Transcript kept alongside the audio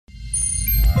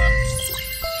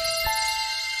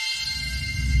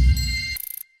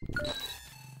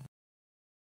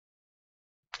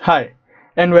Hi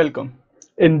and welcome.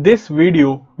 In this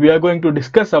video, we are going to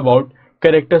discuss about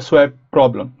character swap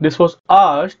problem. This was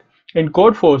asked in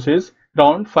Codeforces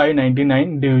round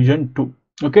 599 division 2.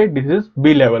 Okay, this is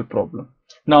B level problem.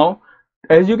 Now,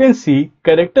 as you can see,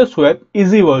 character swap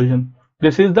easy version.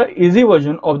 This is the easy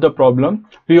version of the problem.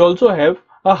 We also have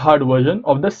a hard version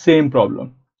of the same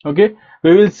problem. Okay,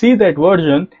 we will see that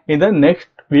version in the next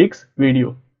week's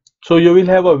video. So you will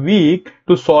have a week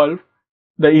to solve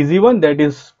the easy one, that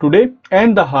is today,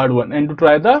 and the hard one, and to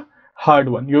try the hard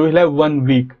one you will have 1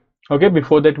 week, okay,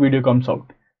 before that video comes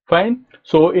out. Fine.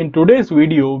 So in today's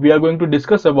video we are going to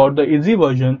discuss about the easy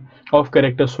version of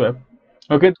character swap.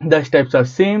 Okay, the steps are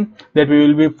same, that we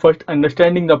will be first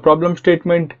understanding the problem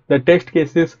statement, the test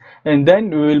cases, and then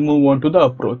we will move on to the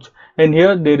approach. And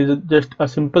here there is just a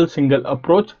simple single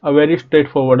approach, a very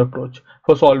straightforward approach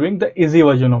for solving the easy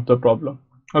version of the problem.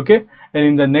 Okay, and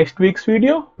in the next week's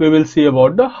video we will see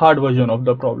about the hard version of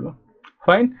the problem.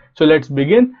 Fine. So let's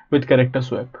begin with character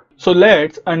swap. So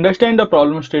let's understand the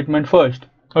problem statement first.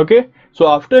 Okay, so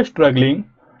after struggling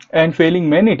and failing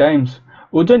many times,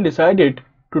 Ujjan decided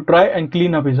to try and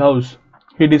clean up his house.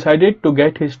 He decided to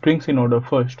get his strings in order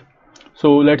first.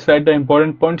 So let's write the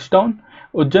important points down.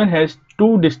 Ujjan has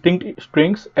two distinct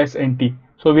strings S and T.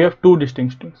 So we have two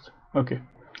distinct strings. Okay,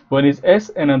 one is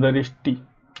S, another is T.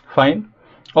 Fine.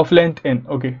 Of length n.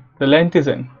 Okay, the length is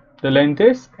n. The length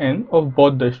is n of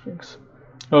both the strings.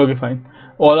 Okay, fine.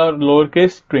 All are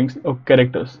lowercase strings of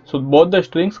characters. So both the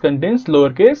strings contains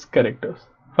lowercase characters.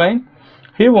 Fine.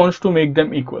 He wants to make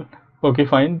them equal. Okay,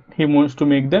 fine. He wants to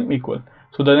make them equal.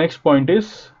 So the next point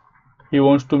is he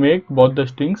wants to make both the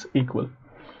strings equal.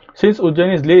 Since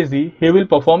Ujjan is lazy, he will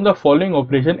perform the following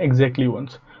operation exactly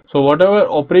once. So whatever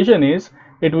operation is,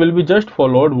 it will be just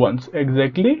followed once,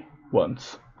 exactly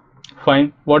once.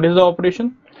 Fine. What is the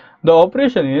operation? The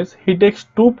operation is he takes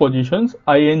two positions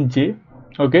I and j.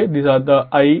 Okay, these are the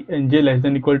I and j less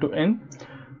than equal to n.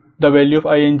 The value of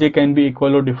I and j can be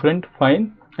equal or different.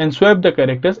 Fine. And swap the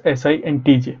characters si and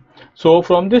tj. So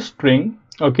from this string,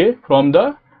 okay, from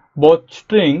the both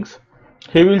strings,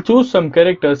 he will choose some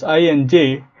characters I and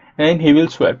j and he will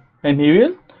swap. And he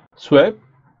will swap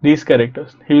these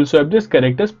characters. He will swap these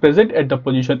characters present at the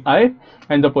position I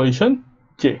and the position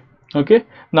j. Okay,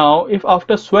 now if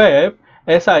after swap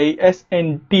si, s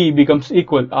and t becomes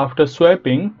equal, after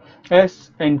swapping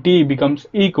s and t becomes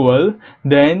equal,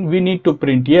 then we need to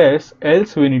print yes,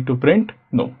 else we need to print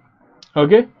no.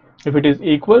 Okay, if it is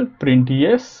equal, print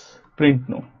yes, print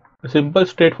no. A simple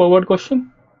straightforward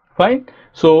question. Fine.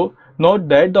 So note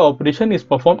that the operation is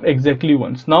performed exactly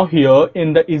once. Now here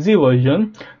in the easy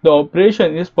version, the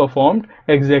operation is performed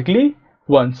exactly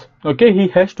once. Okay, he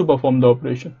has to perform the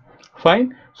operation.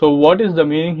 Fine. So what is the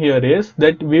meaning here is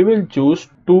that we will choose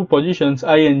two positions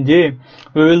I and j.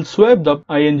 We will swap the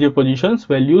I and j positions,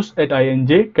 values at I and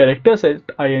j, characters at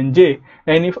I and j,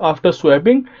 and if after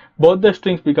swapping both the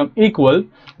strings become equal,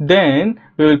 then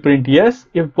we will print yes.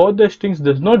 If both the strings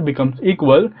does not become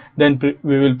equal, then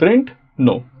we will print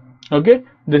no. Okay,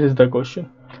 this is the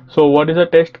question. So what is the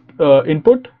test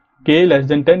input? K less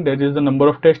than 10, that is the number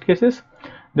of test cases.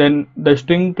 Then the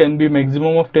string can be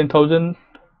maximum of 10,000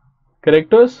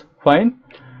 characters. Fine.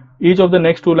 Each of the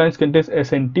next two lines contains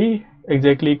s and t,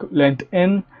 exactly length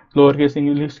n, lowercase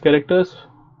English characters.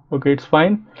 Okay, it's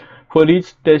fine. For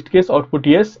each test case, output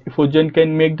yes if Ujjan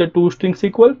can make the two strings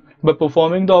equal by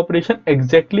performing the operation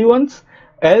exactly once,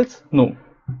 else no.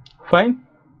 Fine.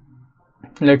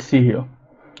 Let's see here.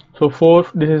 So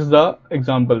this is the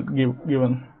example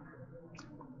given.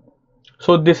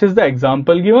 So this is the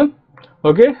example given.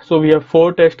 Okay, so we have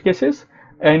 4 test cases,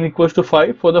 n equals to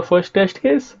 5 for the first test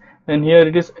case, and here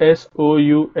it is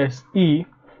SOUSE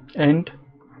and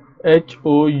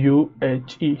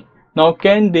HOUHE. Now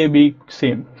can they be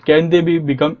same? Can they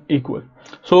become equal?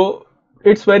 So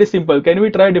it's very simple. Can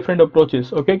we try different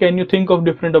approaches? Okay, can you think of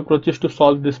different approaches to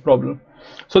solve this problem?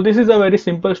 So this is a very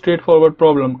simple straightforward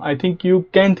problem. I think you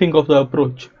can think of the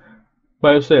approach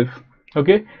by yourself.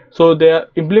 Okay, so their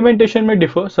implementation may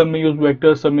differ. Some may use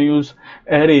vectors, some may use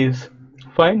arrays.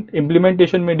 Fine,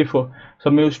 implementation may differ.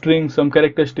 Some may use strings, some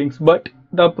character strings, but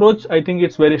the approach, I think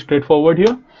it's very straightforward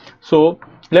here. So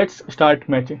let's start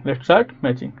matching.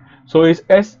 So is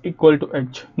S equal to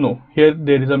H? No, here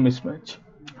there is a mismatch.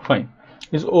 Fine.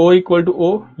 Is O equal to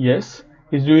O? Yes.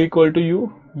 Is U equal to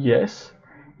U? Yes.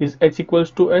 Is H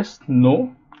equals to S?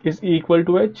 No. Is E equal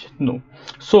to H? No.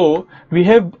 So we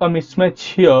have a mismatch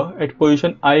here at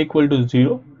position I equal to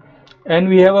 0, and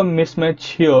we have a mismatch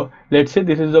here. Let's say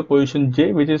this is the position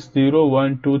J, which is 0,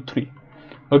 1, 2, 3.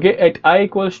 Okay, at I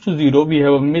equals to 0 we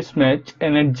have a mismatch,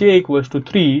 and at J equals to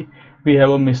 3 we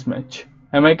have a mismatch.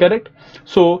 Am I correct?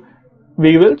 So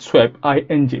we will swap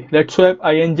ing. Let's swap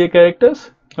ing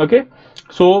characters. Okay,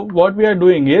 so what we are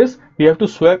doing is we have to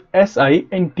swap si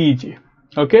and tj.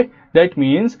 Okay, that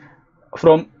means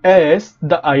from s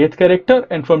the ith character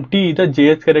and from t the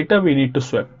jth character we need to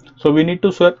swap. So we need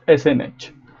to swap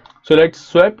snh. So let's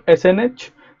swap snh.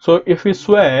 So if we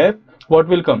swap, what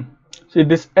will come? See,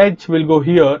 this h will go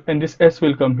here and this s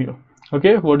will come here.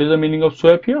 Okay, what is the meaning of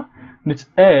swap here? This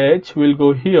h will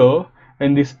go here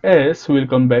and this s will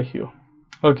come back here.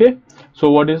 Okay, so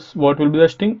what will be the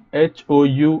string?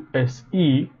 house,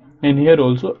 and here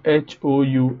also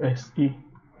house.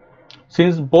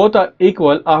 Since both are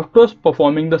equal after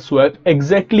performing the swap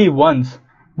exactly once,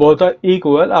 both are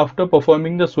equal after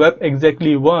performing the swap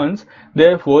exactly once,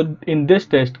 therefore in this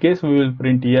test case we will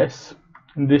print yes.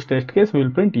 In this test case we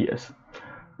will print yes.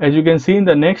 As you can see in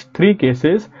the next three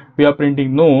cases, we are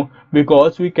printing no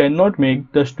because we cannot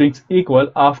make the strings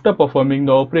equal after performing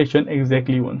the operation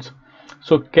exactly once.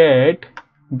 So cat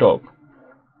dog.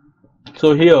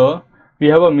 So here we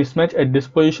have a mismatch at this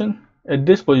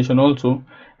position also,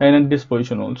 and at this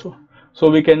position also. So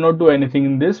we cannot do anything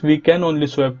in this. We can only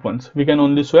swap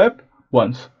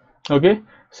once. Okay.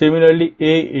 Similarly,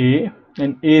 AA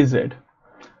and AZ.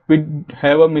 We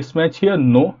have a mismatch here?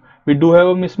 No. We do have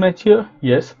a mismatch here?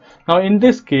 Yes. Now in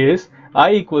this case,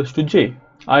 I equals to j.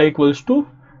 I equal to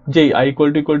j.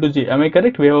 Am I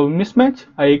correct? We have a mismatch.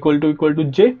 I equal to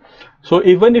j. So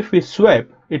even if we swap,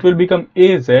 it will become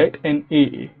AZ and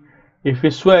AA. If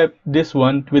we swap this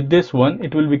one with this one,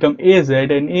 it will become AZ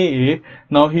and AA.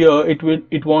 Now here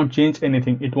it won't change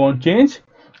anything.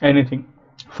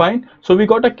 Fine. So we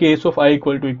got a case of I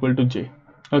equal to j.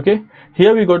 Okay.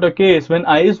 Here we got a case when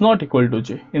I is not equal to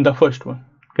j in the first one.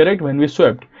 Correct? When we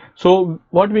swapped. So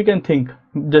what we can think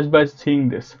just by seeing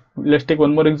this? Let's take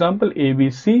one more example.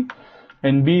 ABC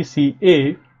and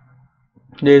BCA.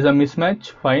 There is a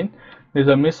mismatch. Fine. There is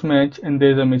a mismatch and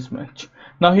there is a mismatch.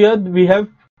 Now here we have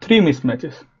three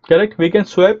mismatches. Correct? We can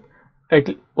swap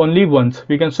only once.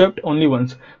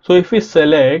 So if we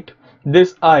select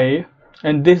this I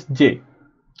and this j,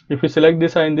 if we select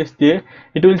this I and this j,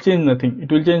 it will change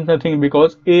nothing.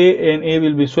 Because A and A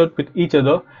will be swapped with each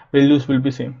other, values will be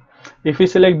same. If we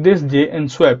select this j and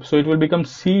swap, so it will become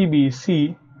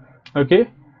CBC, okay,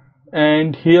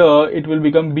 and here it will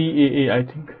become BAA, I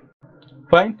think.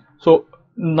 Fine. So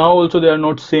now also they are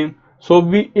not same.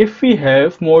 So if we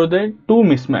have more than two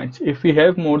mismatch,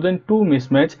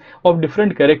 of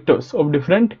different characters,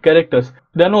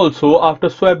 then also after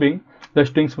swapping the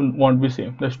strings won't be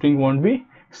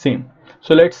same.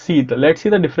 So let's see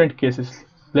the different cases.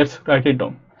 Let's write it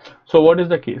down. So what is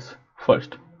the case?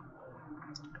 First,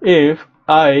 if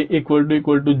I equal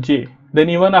to j, then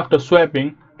even after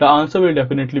swapping the answer will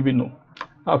definitely be no.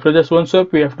 After just one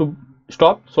swap we have to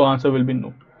stop, so answer will be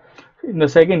no. In the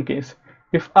second case,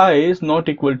 if I is not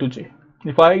equal to j,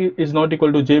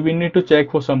 we need to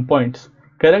check for some points.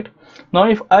 Correct? Now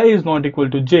if I is not equal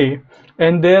to j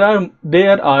and there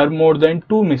are more than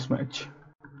two mismatch,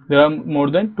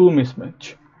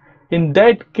 in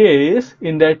that case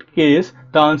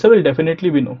the answer will definitely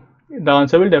be no.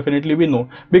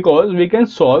 Because we can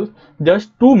solve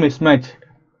just two mismatch.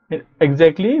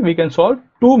 We can solve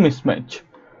two mismatch,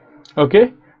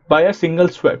 okay, by a single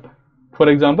swap. For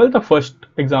example, the first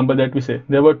example that we say,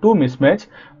 there were two mismatch.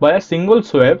 By a single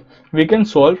swap we can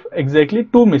solve exactly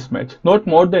two mismatch, not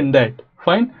more than that.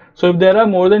 Fine. So if there are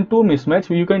more than two mismatch,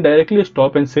 you can directly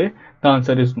stop and say the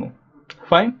answer is no.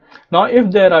 Fine. Now if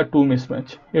there are two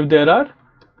mismatch,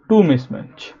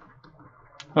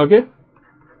 okay,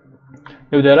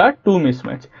 if there are two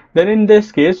mismatch, then in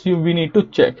this case we need to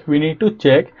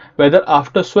check whether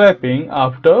after swapping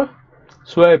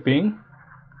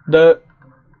the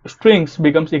strings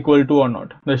becomes equal to or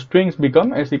not. The strings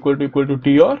become as equal to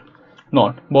t or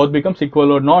not. Both becomes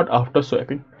equal or not after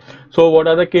swapping. So what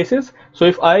are the cases? So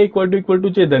if I equal to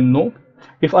j, then no.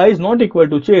 If I is not equal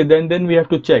to j, then we have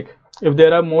to check. If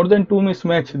there are more than two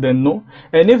mismatch, then no.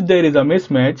 And if there is a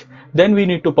mismatch, then we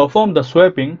need to perform the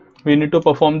swapping.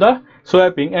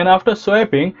 And after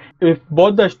swapping, if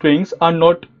both the strings are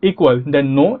not equal,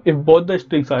 then no. If both the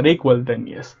strings are equal, then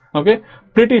yes. Okay,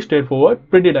 pretty straightforward,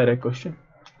 pretty direct question.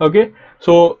 Okay,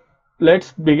 so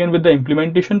let's begin with the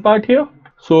implementation part here.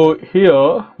 So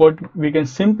here what we can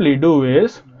simply do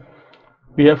is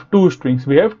we have two strings.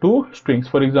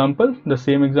 For example, the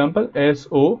same example,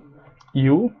 SOUSE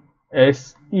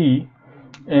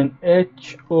and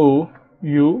HOUHE.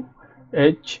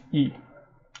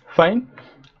 Fine.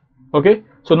 Okay,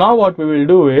 so now what we will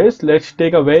do is let's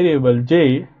take a variable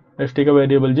j,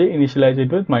 initialize it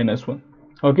with -1.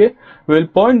 Okay, we will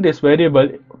point this variable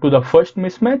to the first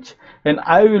mismatch and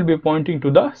I will be pointing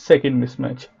to the second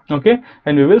mismatch. Okay,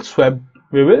 and we will swap.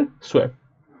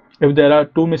 If there are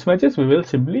two mismatches, we will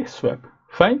simply swap.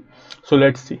 Fine. So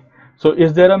let's see. So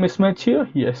is there a mismatch here?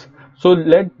 Yes. So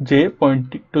let j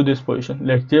point to this position.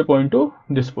 Let j point to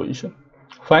this position.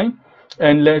 Fine.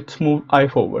 And let's move I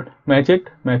forward. Match it,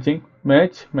 matching,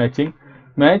 match, matching,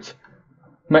 match,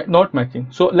 not matching.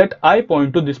 So let I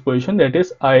point to this position, that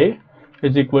is I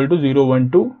is equal to 0,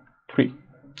 1, 2, 3.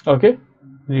 Okay,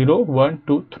 0, 1,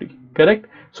 2, 3. Correct.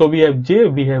 So we have j,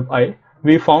 we have I.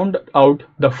 We found out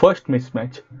the first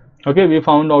mismatch. Okay, we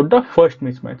found out the first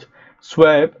mismatch.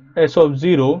 Swap s of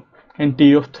 0 and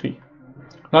t of 3.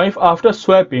 Now if after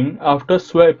swapping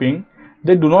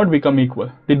they do not become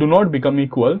equal,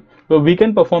 so we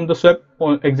can perform the swap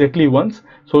on exactly once.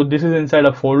 So this is inside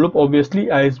a for loop,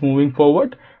 obviously I is moving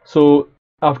forward, so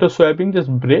after swapping just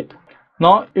break.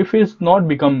 Now if it's not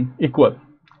become equal,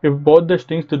 if both the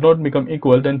strings do not become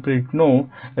equal, then print no,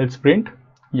 else print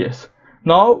yes.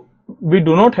 Now we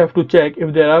do not have to check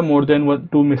if there are more than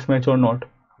two mismatch or not.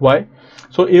 Why?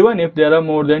 So even if there are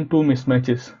more than two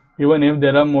mismatches,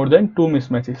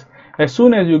 as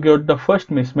soon as you get the first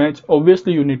mismatch,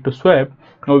 obviously you need to swap.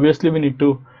 We need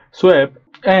to swap,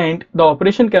 and the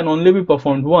operation can only be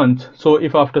performed once. So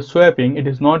if after swapping it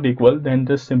is not equal, then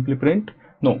just simply print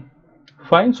no.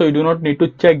 Fine. So you do not need to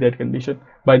check that condition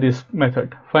by this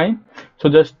method. Fine. So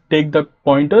just take the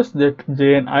pointers, that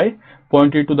j and I,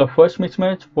 point it to the first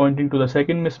mismatch, pointing to the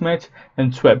second mismatch,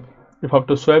 and swap. If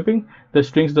after swapping the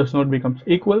strings does not become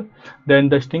equal, then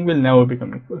the string will never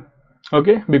become equal.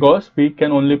 Okay, because we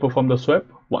can only perform the swap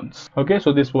once. Okay,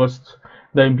 so this was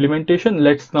the implementation.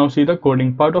 Let's now see the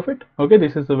coding part of it. Okay,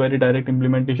 this is a very direct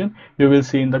implementation. You will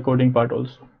see in the coding part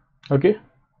also. Okay,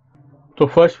 so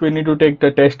first we need to take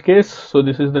the test case. So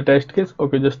this is the test case.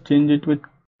 Okay, just change it with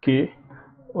k,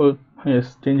 or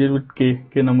yes, change it with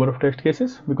k number of test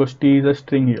cases, because t is a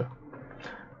string here.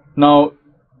 Now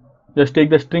just take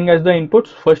the string as the inputs.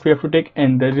 First we have to take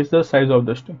n, that is the size of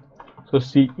the string, so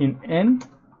c in n.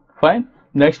 Fine.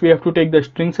 Next we have to take the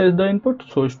strings as the input,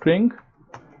 so string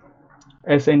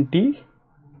s and t.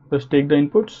 Just take the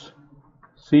inputs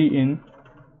c in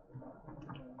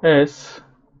s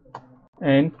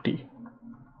and t.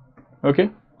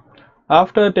 Okay,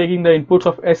 after taking the inputs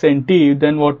of s and t,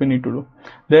 then what we need to do?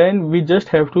 Then we just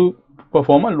have to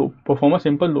perform a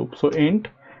simple loop. So int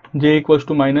j equals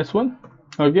to -1.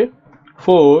 Okay,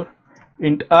 for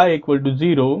int I equal to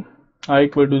 0,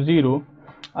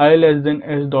 I less than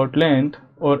s dot length,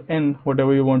 or n,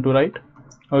 whatever you want to write.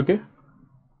 Okay,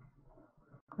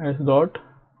 s dot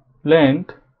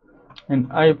length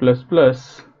and I plus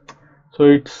plus. So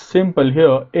it's simple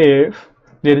here. If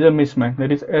there is a mismatch,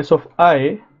 that is s of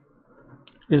I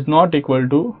is not equal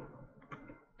to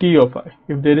t of I.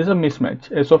 If there is a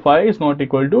mismatch, s of I is not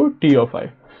equal to t of I.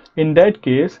 In that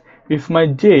case, if my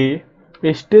j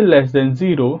is still less than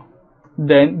 0,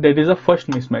 then that is a first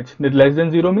mismatch. That less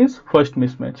than 0 means first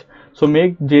mismatch. So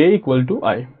make j equal to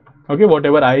I. Okay,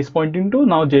 whatever I is pointing to,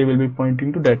 now j will be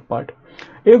pointing to that part.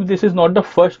 If this is not the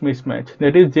first mismatch,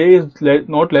 that is j is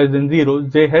not less than 0,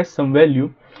 j has some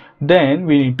value, then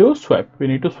we need to swap.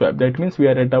 That means we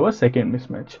are at our second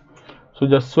mismatch. So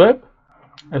just swap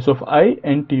s of I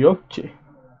and t of j.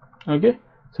 Okay,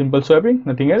 simple swapping,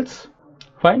 nothing else.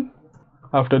 Fine.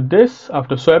 After this,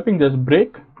 after swapping, just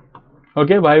break.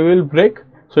 Okay, why we will break?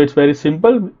 So it's very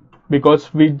simple,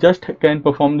 because we just can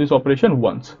perform this operation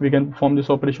once. We can perform this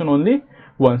operation only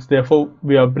once. Therefore,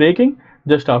 we are breaking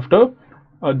just after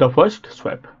the first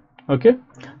swap. Okay,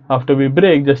 after we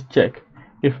break, just check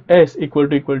if s equal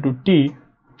to t,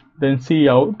 then see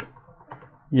out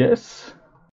yes.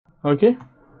 Okay,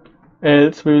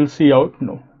 else we will see out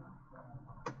no.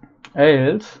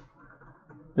 Else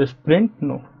just print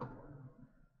no.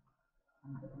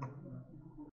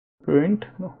 Print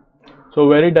no. So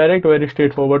very direct, very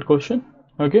straightforward question.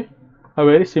 Okay, a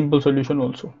very simple solution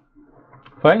also.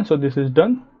 Fine. So this is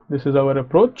done. This is our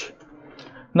approach.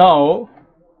 Now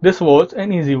this was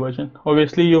an easy version.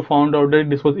 Obviously you found out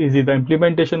that this was easy. The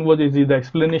implementation was easy, the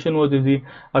explanation was easy,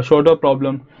 a shorter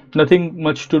problem, nothing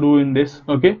much to do in this.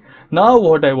 Okay, now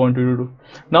what I want you to do,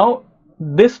 now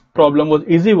this problem was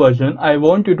easy version, I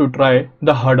want you to try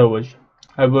the harder version.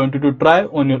 I want you to try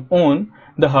on your own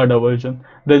the harder version.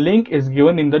 The link is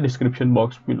given in the description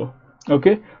box below.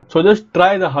 Okay, so just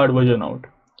try the hard version out.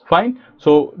 Fine.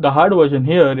 So the hard version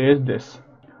here is this.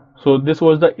 So this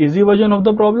was the easy version of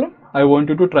the problem. I want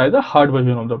you to try the hard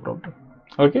version of the problem.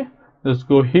 Okay, let's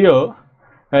go here,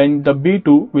 and the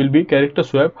B2 will be character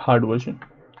swap hard version.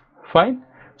 Fine.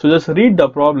 So just read the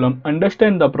problem,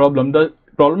 understand the problem. The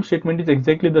problem statement is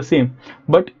exactly the same,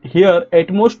 but here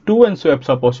at most 2 n swaps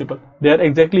are possible. There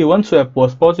exactly 1 swap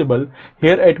was possible.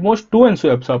 Here at most 2 n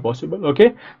swaps are possible.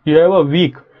 Okay, you have a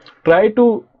week. Try to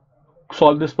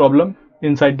solve this problem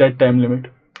inside that time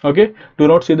limit. Okay, do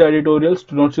not see the editorials,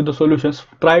 do not see the solutions,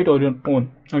 try it on your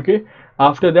own. Okay,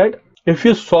 after that, if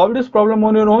you solve this problem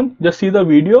on your own, just see the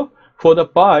video for the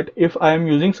part if I am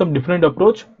using some different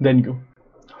approach than you.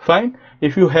 Fine.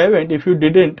 If you haven't, if you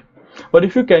didn't, or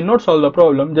if you cannot solve the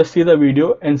problem, just see the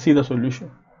video and see the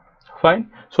solution. Fine.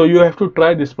 So you have to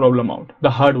try this problem out, the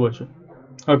hard version.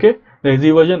 Okay, the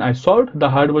easy version I solved, the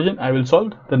hard version I will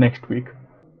solve the next week.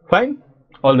 Fine.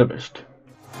 All the best.